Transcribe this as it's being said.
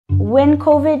When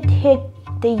COVID hit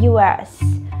the US,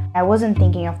 I wasn't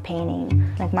thinking of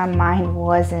painting. Like, my mind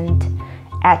wasn't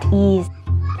at ease.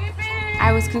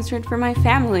 I was concerned for my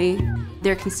family.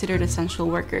 They're considered essential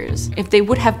workers. If they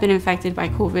would have been infected by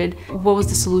COVID, what was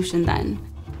the solution then?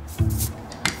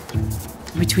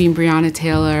 Between Breonna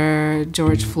Taylor,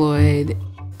 George Floyd,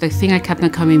 the thing I kept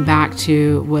on coming back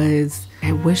to was,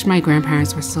 I wish my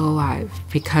grandparents were still alive,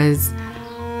 because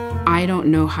I don't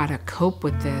know how to cope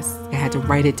with this. I had to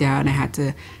write it down, I had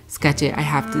to sketch it, I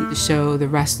have to show the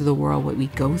rest of the world what we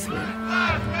go through.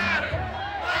 I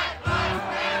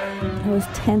was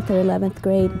 10th or 11th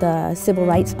grade. The civil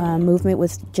rights movement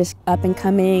was just up and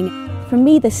coming. For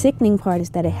me, the sickening part is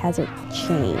that it hasn't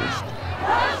changed.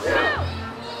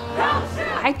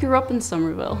 I grew up in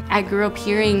Somerville. I grew up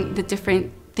hearing the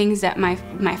different things that my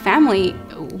family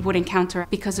would encounter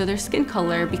because of their skin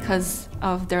color, because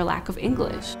of their lack of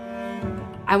English.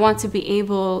 I want to be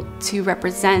able to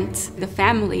represent the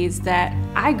families that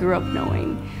I grew up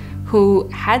knowing, who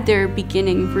had their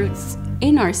beginning roots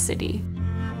in our city.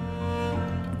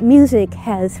 Music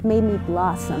has made me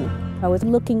blossom. I was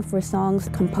looking for songs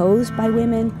composed by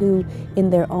women who,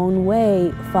 in their own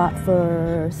way, fought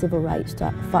for civil rights,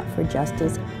 fought for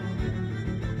justice.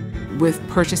 With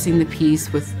purchasing the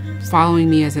piece, with following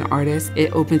me as an artist,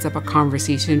 it opens up a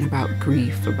conversation about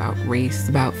grief, about race,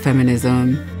 about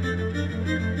feminism.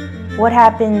 What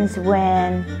happens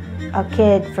when a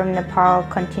kid from Nepal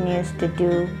continues to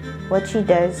do what she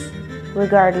does,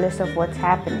 regardless of what's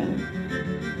happening?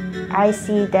 I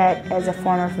see that as a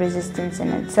form of resistance in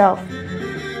itself.